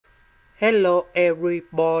Hello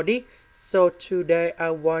everybody. So today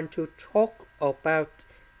I want to talk about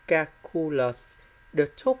calculus. The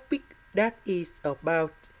topic that is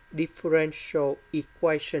about differential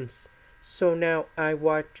equations. So now I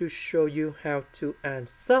want to show you how to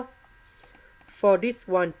answer. For this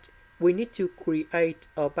one, we need to create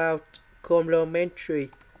about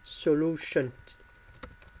complementary solution.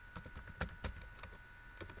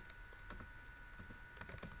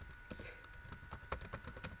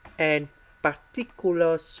 And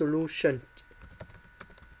particular solution.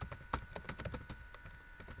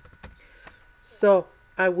 So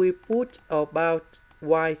I will put about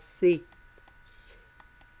yc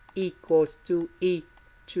equals to e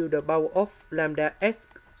to the power of lambda s.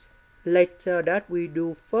 Later that we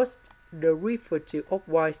do first the derivative of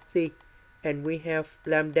yc, and we have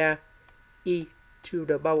lambda e to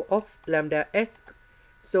the power of lambda s.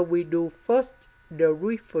 So we do first the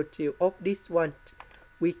derivative of this one.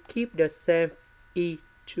 We keep the same e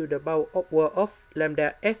to the power of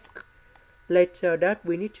lambda s. Later that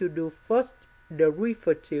we need to do first the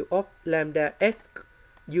derivative of lambda s.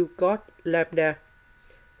 You got lambda.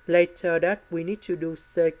 Later that we need to do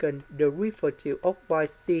second the derivative of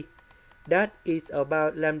yc. That is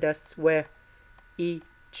about lambda square e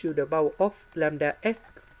to the power of lambda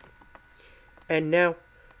s. And now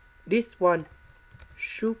this one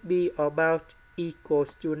should be about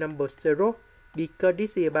equals to number 0, because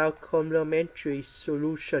this is about complementary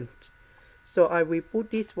solution. So I will put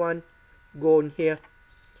this one gone here,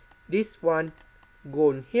 this one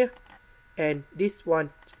gone here, and this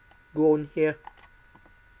one gone here.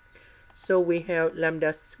 So we have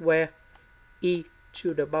lambda square e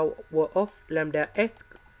to the power of lambda s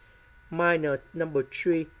minus number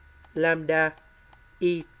 3 lambda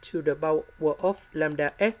e to the power of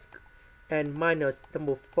lambda s, and minus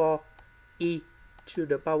number 4 e to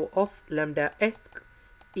the power of lambda s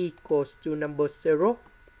equals to number 0.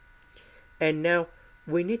 And now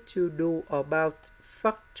we need to do about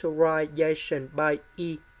factorization by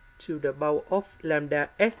e to the power of lambda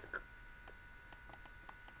s.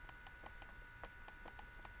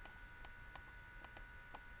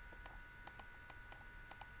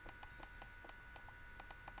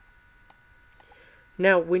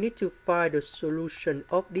 Now we need to find the solution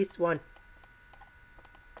of this one.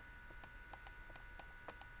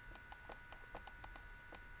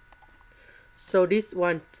 So this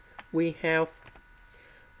one we have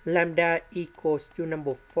lambda equals to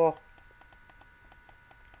number 4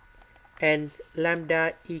 and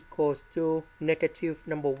lambda equals to negative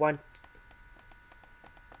number 1.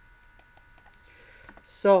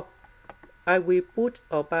 So I will put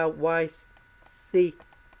about yc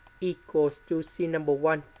equals to c number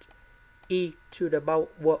 1 e to the power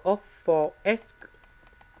of 4s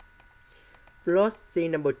plus c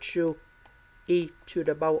number 2 e to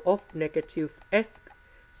the power of negative s.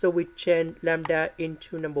 So we change lambda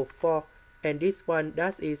into number 4, and this one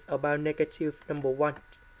that is about negative number 1.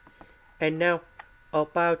 And now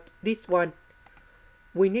about this one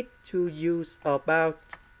we need to use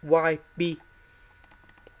about yb,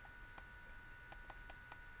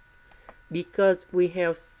 because we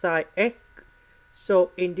have sine s.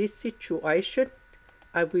 So in this situation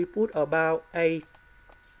I will put about a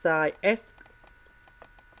sine s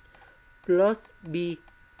plus b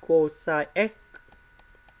cosine s.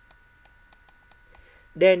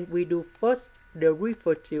 Then we do first the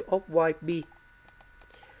derivative of yb.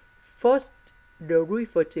 First the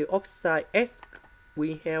derivative of sine s,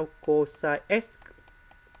 we have cosine s.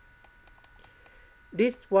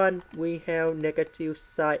 This one we have negative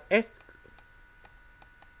sine s.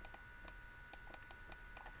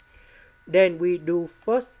 Then we do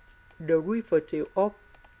first the derivative of,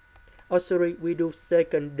 we do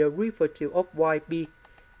second the derivative of yb,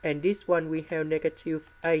 and this one we have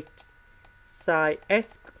negative 8 sine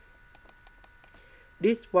s.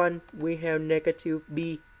 This one we have negative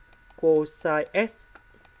b cosine s.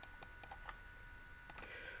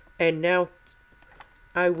 And now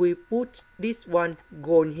I will put this one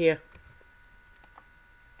gone here.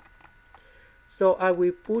 So I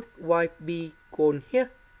will put yb gone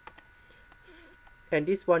here, and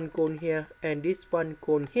this one gone here, and this one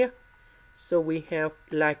gone here. So we have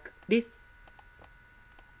like this.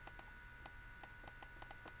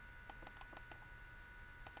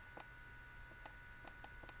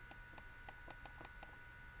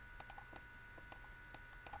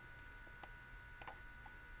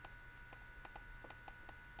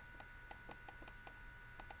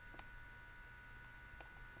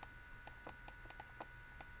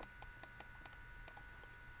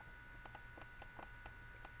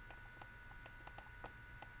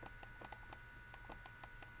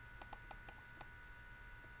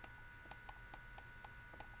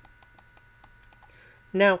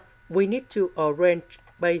 Now we need to arrange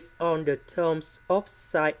based on the terms of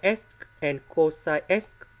sine x and cosine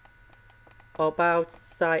x. About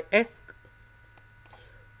sine x,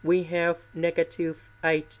 we have negative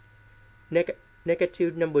 8,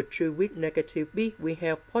 negative number 3 with negative b. We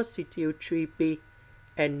have positive 3b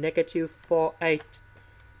and negative 4, 8.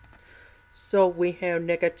 So we have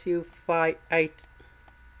negative 5, 8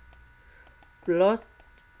 plus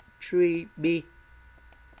 3b.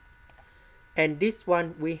 And this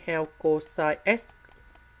one we have cosine x.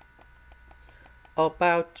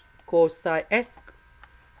 About cosine x,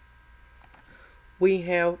 we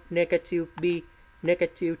have negative b,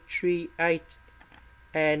 negative 3, 8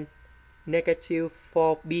 and negative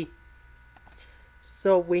 4b.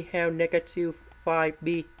 So we have negative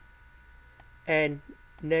 5b and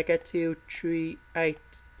negative 3, 8.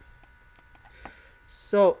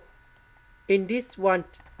 So in this one,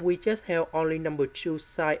 we just have only number 2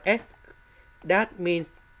 sine x. That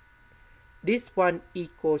means this one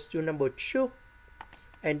equals to number 2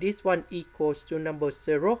 and this one equals to number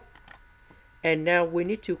 0. And now we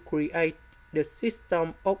need to create the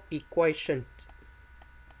system of equations.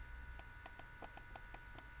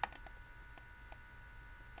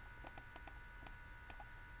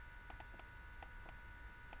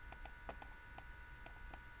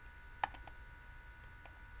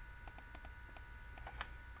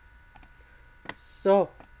 So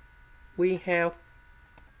we have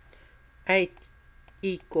 8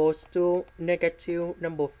 equals to negative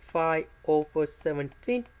number 5 over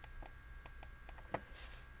 17.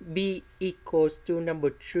 B equals to number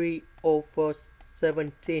 3 over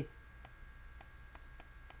 17.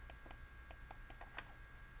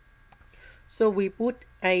 So we put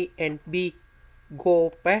A and B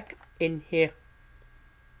go back in here.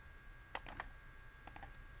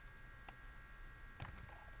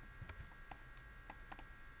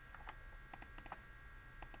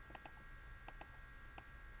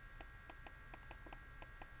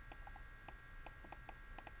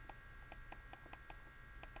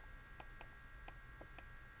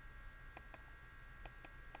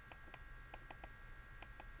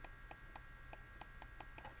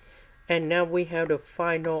 And now we have the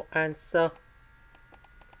final answer.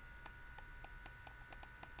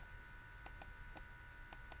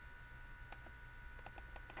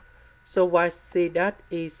 So YC that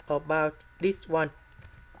is about this one.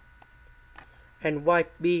 And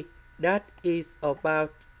YB that is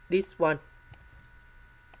about this one.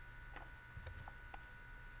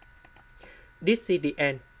 This is the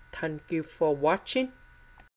end. Thank you for watching.